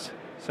 degrees.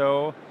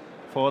 So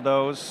for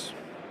those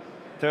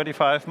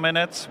 35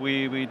 minutes,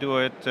 we do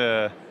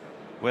it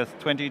with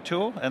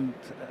 22, and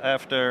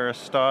after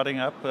starting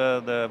up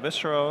the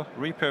visceral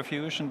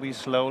reperfusion, we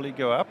slowly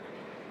go up.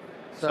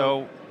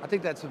 So I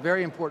think that's a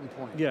very important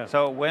point. Yeah.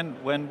 So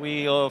when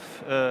we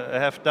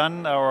have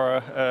done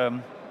our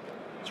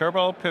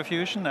cerebral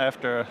perfusion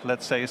after,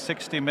 let's say,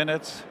 60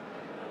 minutes,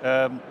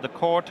 the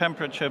core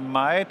temperature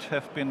might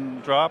have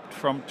been dropped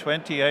from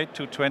 28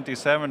 to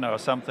 27 or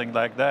something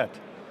like that.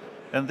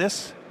 And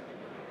this,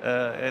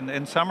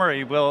 in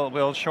summary,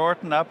 will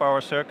shorten up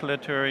our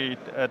circulatory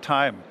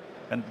time.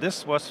 And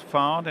this was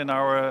found in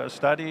our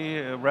study,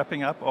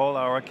 wrapping up all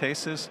our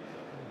cases,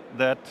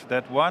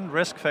 that one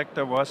risk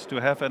factor was to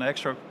have an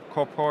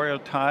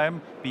extracorporeal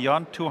time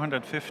beyond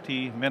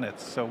 250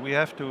 minutes. So we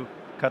have to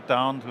cut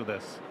down to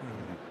this.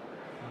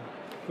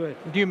 Good.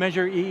 Do you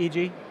measure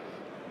EEG?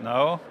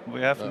 No,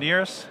 we have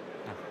NIRS.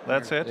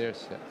 That's it.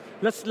 NIRS,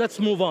 Let's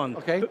move on.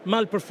 Okay.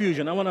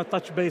 Malperfusion. I want to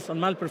touch base on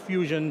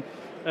malperfusion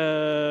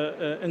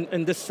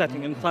in this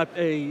setting, in type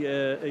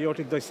A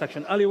aortic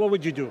dissection. Ali, what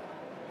would you do?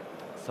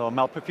 So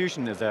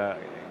malperfusion is a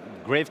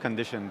grave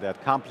condition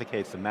that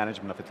complicates the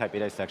management of a type A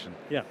dissection.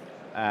 Yeah.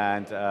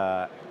 And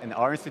in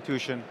our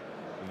institution,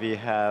 we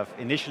have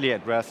initially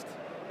addressed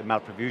the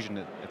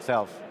malperfusion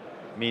itself,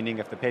 meaning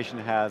if the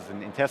patient has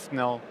an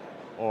intestinal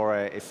or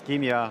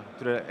ischemia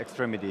to the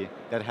extremity,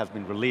 that has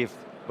been relieved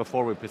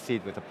before we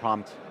proceed with a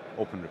prompt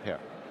open repair.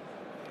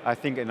 I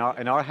think in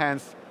our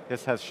hands,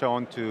 this has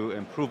shown to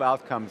improve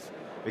outcomes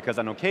because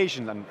on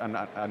occasion,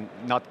 and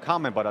not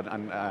common, but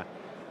on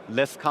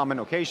less common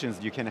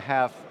occasions, you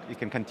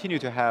can continue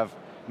to have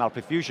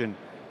malperfusion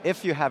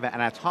if you have an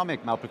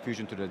anatomic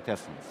malperfusion to the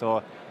intestine.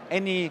 So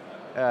any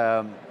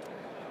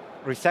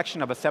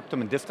resection of a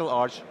septum and distal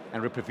arch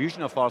and reperfusion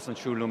of false and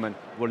true lumen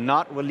will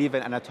not relieve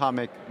an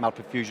anatomic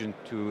malperfusion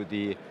to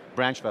the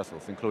branch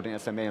vessels, including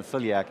SMA and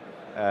celiac,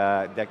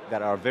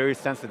 that are very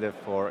sensitive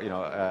for,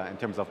 in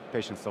terms of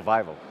patient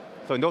survival.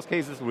 So in those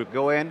cases, we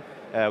go in,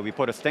 we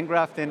put a stent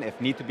graft in, if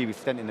need to be, we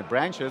stent in the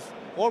branches,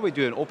 or we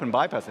do an open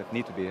bypass if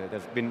need to be.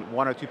 There's been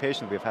 1 or 2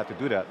 patients we've had to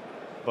do that.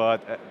 But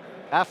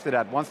after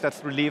that, once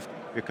that's relieved,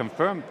 we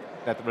confirm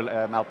that the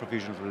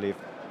malperfusion is relieved,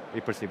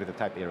 we proceed with the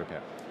type A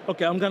repair.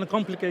 Okay, I'm going to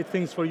complicate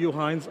things for you,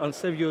 Heinz. I'll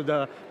save you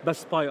the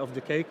best pie of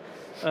the cake.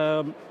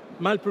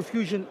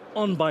 Malperfusion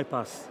on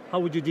bypass, how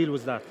would you deal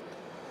with that?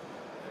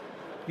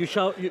 You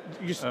shout,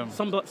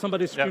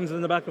 somebody screams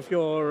in the back of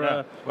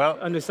your,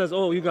 and it says,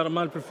 oh, you got a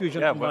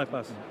malperfusion on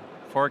bypass.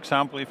 For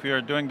example, if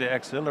you're doing the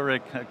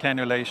axillary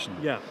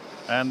cannulation,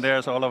 and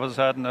there's all of a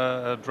sudden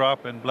a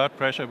drop in blood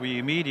pressure, we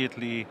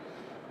immediately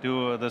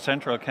do the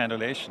central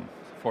cannulation,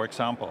 for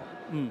example.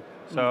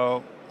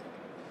 So,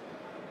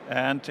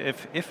 and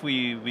if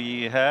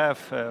we have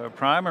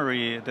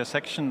primary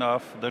dissection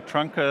of the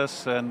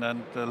truncus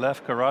and the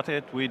left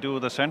carotid, we do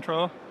the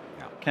central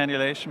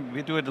cannulation.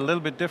 We do it a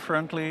little bit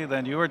differently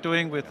than you are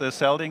doing with the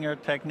Seldinger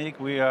technique.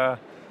 We are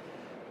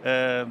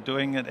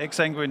doing an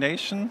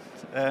exsanguination,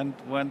 and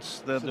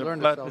once the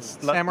blood is...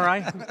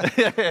 Samurai?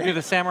 Do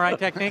the samurai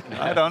technique?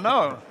 I don't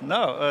know,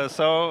 no.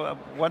 So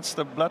once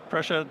the blood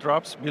pressure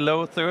drops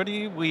below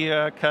 30, we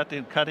are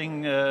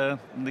cutting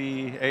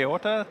the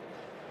aorta,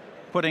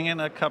 putting in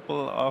a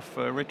couple of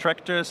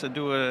retractors and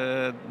do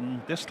a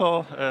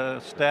distal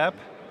stab,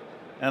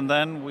 and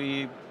then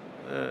we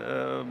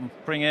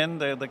bring in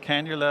the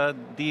cannula,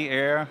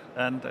 de-air,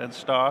 and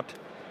start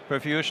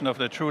perfusion of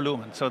the true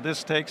lumen. So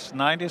this takes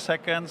 90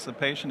 seconds, the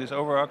patient is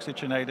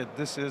over-oxygenated.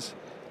 This is,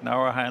 in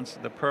our hands,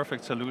 the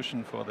perfect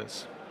solution for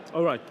this.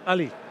 All right,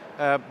 Ali.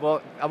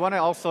 Well, I want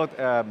to also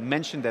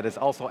mention that it's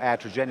also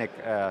iatrogenic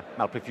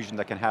malperfusion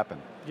that can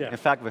happen. In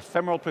fact, with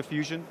femoral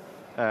perfusion,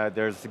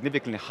 there's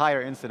significantly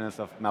higher incidence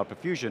of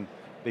malperfusion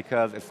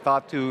because it's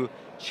thought to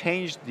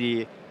change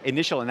the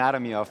initial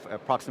anatomy of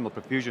proximal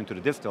perfusion to the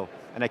distal,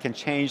 and it can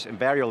change and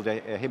vary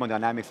the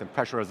hemodynamics and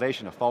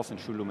pressurization of false and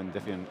true lumen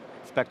diffusion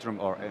spectrum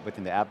or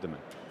within the abdomen.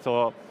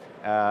 So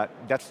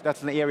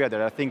that's an area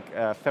that I think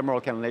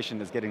femoral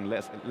cannulation is getting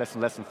less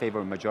and less in favor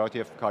of the majority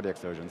of cardiac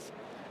surgeons.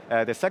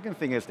 The second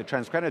thing is the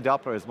transcranial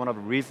Doppler is one of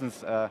the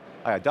reasons I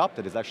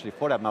adopted is actually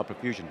for that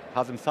malperfusion.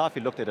 Hazem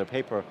Safi looked at a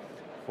paper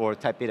for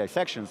type B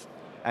dissections,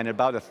 and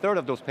about 1/3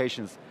 of those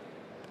patients,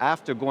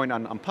 after going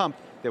on pump,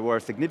 there were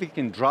a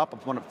significant drop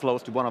of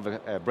flows to one of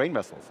the brain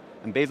vessels.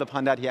 And based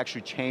upon that, he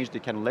actually changed the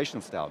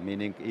cannulation style,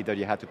 meaning either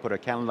you had to put a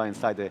cannula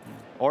inside the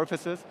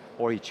orifices,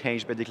 or he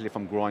changed basically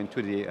from groin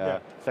to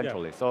the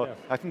centrally. So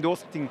I think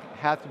those things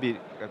have to be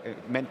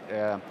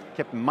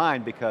kept in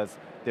mind because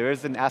there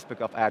is an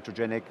aspect of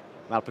iatrogenic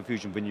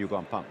malperfusion when you go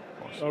on pump.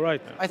 All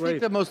right. I think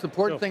the most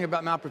important thing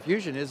about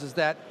malperfusion is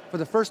that for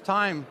the first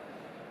time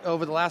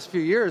over the last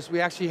few years,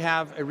 we actually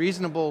have a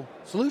reasonable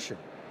solution.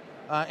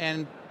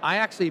 And I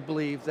actually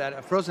believe that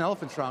a frozen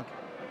elephant trunk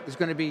is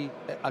going to be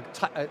a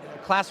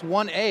class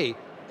 1A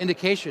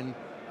indication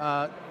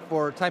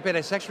for type A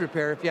dissection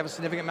repair if you have a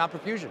significant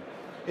malperfusion.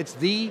 It's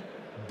the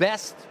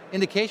best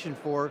indication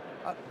for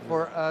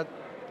a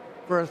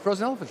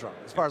frozen elephant trunk,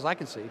 as far as I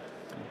can see.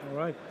 All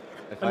right.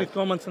 Any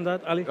comments on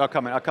that, Ali? I'll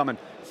comment.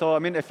 So, I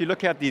mean, if you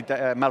look at the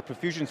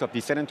malperfusions of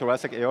descending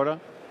thoracic aorta,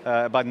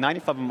 about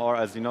 90 of them are,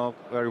 as you know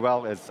very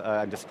well, as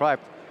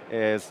described,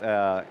 is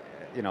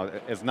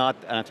not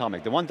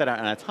anatomic. The one that are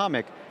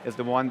anatomic is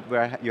the one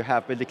where you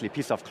have basically a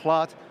piece of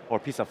clot or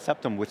piece of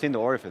septum within the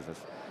orifices.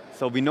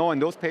 So we know in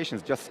those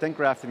patients, just stent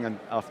grafting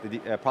of the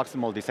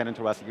proximal descending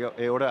thoracic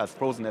aorta as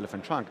frozen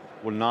elephant trunk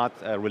will not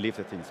relieve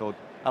the thing. So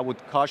I would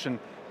caution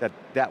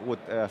that would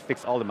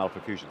fix all the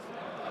malperfusions.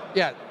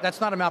 Yeah, that's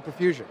not a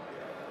malperfusion.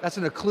 That's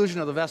an occlusion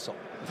of the vessel.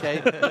 Okay,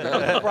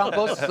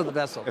 thrombosis of the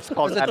vessel. It's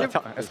called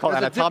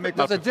anatomic malperfusion.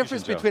 There's a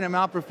difference between a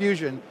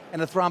malperfusion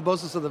and a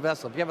thrombosis of the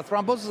vessel. If you have a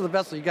thrombosis of the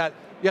vessel, you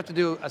have to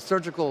do a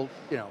surgical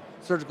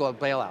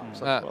bailout.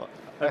 So.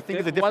 I think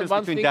it's a difference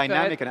between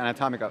dynamic and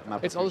anatomic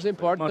malperfusion. It's also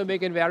important to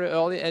make a very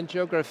early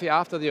angiography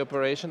after the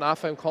operation,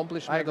 after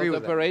accomplishment of the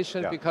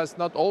operation, because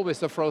not always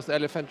the frozen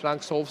elephant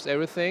trunk solves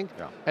everything,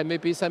 and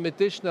maybe some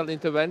additional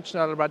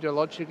interventional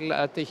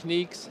radiological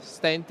techniques,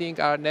 stenting,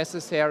 are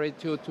necessary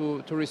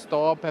to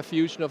restore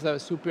perfusion of the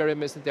superior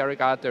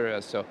mesenteric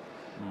arteries. So,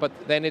 but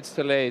then it's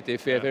too late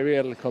if you have a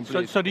real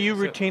complete. So do you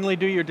routinely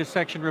do your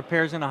dissection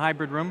repairs in a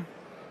hybrid room?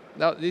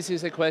 Now, this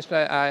is a question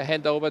I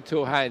hand over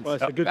to Heinz. Well,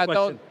 it's a good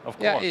question. Of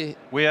course.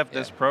 We have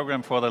this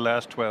program for the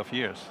last 12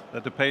 years,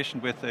 that the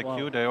patient with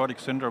acute aortic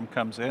syndrome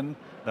comes in,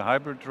 the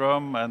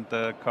hyperdrome and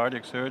the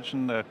cardiac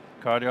surgeon, the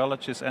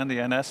cardiologist, and the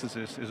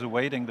anesthetist is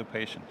awaiting the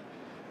patient.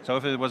 So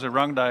if it was a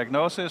wrong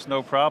diagnosis,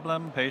 no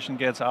problem, patient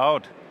gets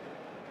out.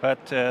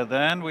 But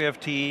then we have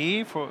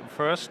TEE for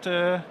first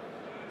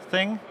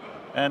thing,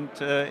 and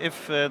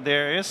if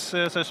there is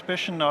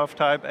suspicion of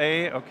type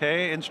A,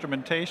 okay,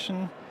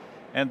 instrumentation,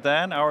 and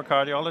then our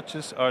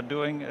cardiologists are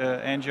doing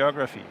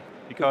angiography,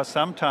 because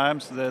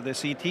sometimes the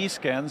CT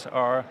scans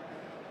are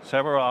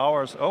several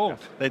hours old.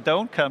 They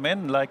don't come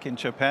in like in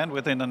Japan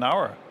within an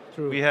hour.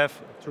 True. We have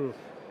True.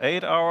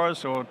 8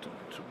 hours or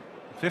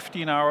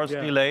 15 hours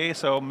delay,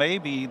 so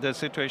maybe the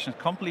situation is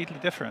completely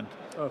different.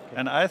 Okay.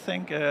 And I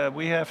think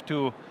we have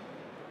to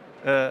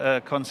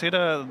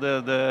consider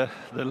the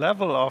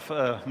level of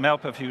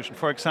malperfusion.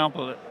 For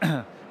example,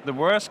 the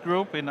worst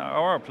group in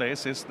our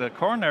place is the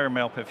coronary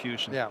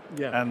malperfusion.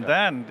 And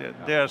then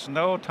there's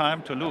no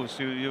time to lose.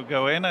 You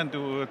go in and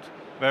do it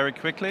very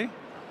quickly.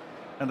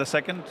 And the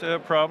second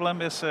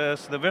problem is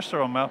the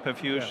visceral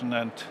malperfusion.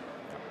 And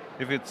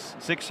if it's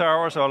 6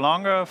 hours or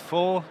longer,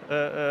 full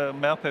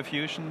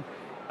malperfusion,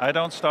 I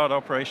don't start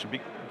operation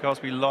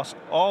because we lost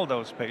all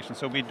those patients.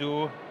 So we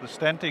do the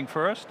stenting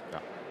first,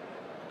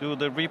 do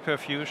the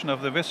reperfusion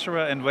of the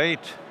viscera, and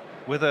wait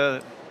with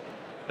a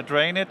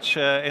drainage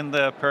in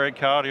the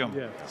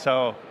pericardium.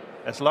 So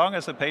as long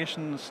as the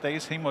patient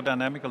stays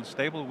hemodynamically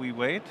stable, we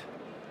wait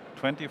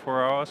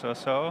 24 hours or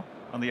so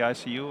on the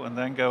ICU and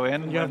then go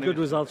in. And you have good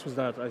results with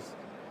that.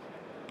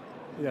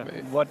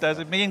 What does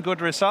it mean,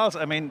 good results?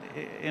 I mean,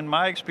 in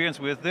my experience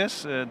with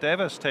this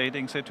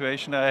devastating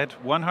situation, I had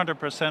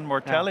 100%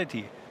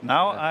 mortality.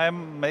 Now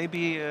I'm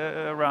maybe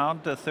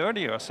around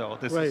 30 or so.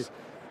 This is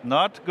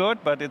not good,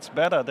 but it's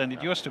better than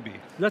it used to be.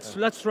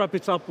 Let's wrap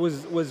it up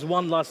with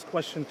one last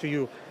question to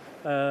you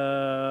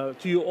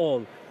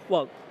all.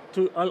 Well,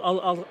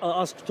 I'll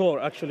ask Tor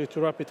actually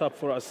to wrap it up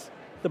for us.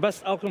 The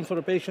best outcome for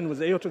a patient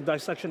with aortic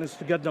dissection is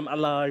to get them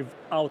alive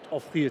out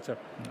of theater.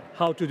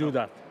 How to do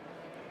that?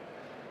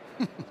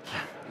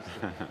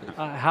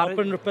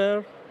 Open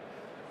repair,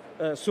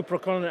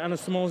 supracoronary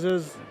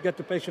anastomosis, get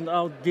the patient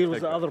out, deal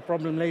with the other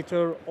problem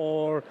later,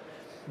 or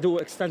do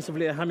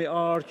extensively a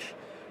hemi-arch.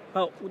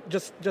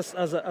 Just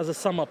as a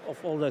sum up of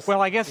all this.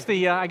 Well, I guess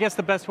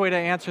the best way to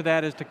answer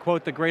that is to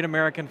quote the great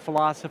American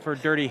philosopher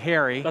Dirty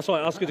Harry. That's why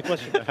I asked you the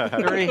question.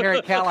 Dirty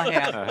Harry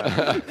Callahan,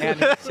 and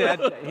he said,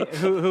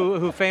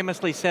 who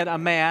famously said, "A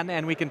man,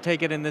 and we can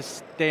take it in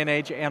this day and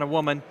age, and a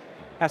woman,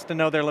 has to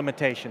know their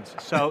limitations."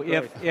 So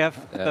if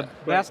the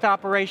best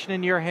operation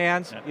in your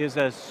hands is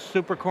a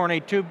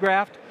supracoronary tube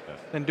graft,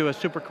 then do a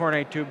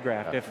supracoronary tube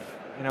graft. If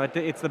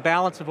it's the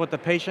balance of what the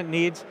patient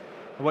needs,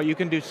 what you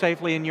can do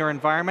safely in your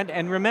environment.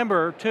 And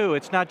remember, too,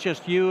 it's not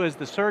just you as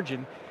the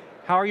surgeon.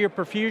 How are your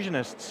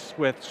perfusionists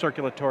with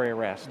circulatory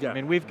arrest? I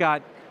mean, we've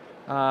got,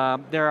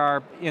 there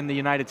are, in the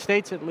United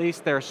States at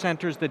least, there are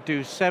centers that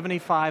do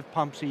 75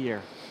 pumps a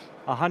year,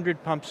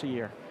 100 pumps a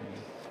year.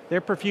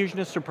 Their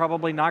perfusionists are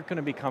probably not going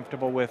to be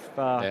comfortable with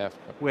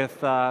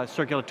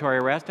circulatory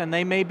arrest, and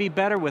they may be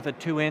better with a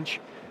 2-inch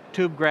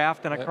tube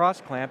graft and a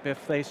cross clamp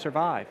if they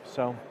survive.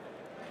 So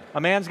a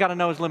man's got to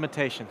know his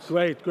limitations.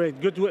 Great.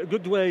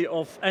 Good way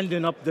of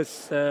ending up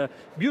this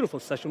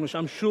beautiful session, which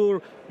I'm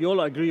sure you all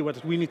agree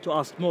with. We need to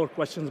ask more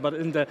questions, but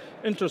in the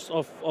interest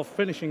of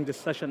finishing this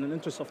session, in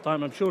interest of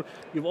time, I'm sure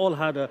you've all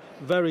had a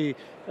very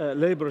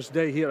laborious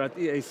day here at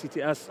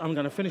EACTS. I'm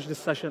going to finish this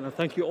session, and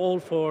thank you all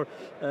for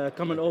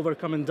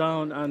coming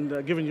down,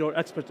 and giving your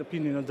expert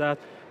opinion on that.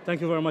 Thank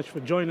you very much for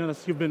joining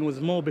us. You've been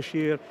with Mo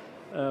Bashir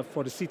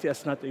for the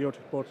CTSNet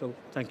Aortic Portal.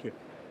 Thank you.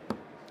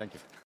 Thank you.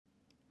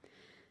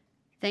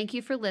 Thank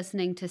you for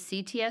listening to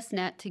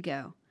CTSNet to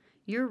Go,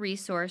 your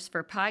resource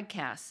for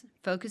podcasts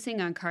focusing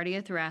on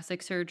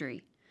cardiothoracic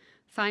surgery.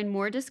 Find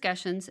more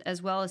discussions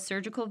as well as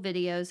surgical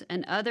videos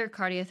and other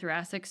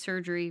cardiothoracic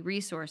surgery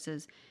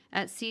resources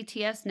at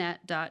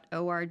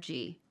ctsnet.org.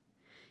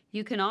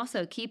 You can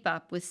also keep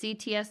up with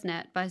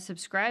CTSNet by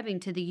subscribing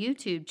to the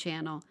YouTube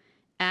channel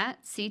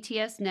at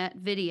CTSNet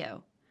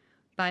Video,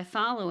 by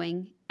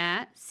following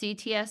at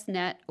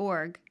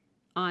CTSNet.org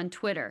on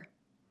Twitter,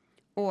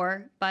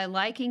 or by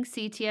liking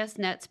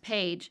CTSNet's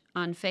page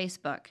on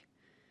Facebook.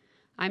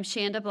 I'm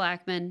Shanda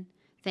Blackman.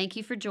 Thank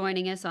you for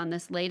joining us on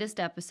this latest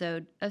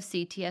episode of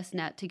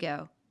CTSNet to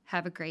Go.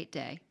 Have a great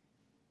day.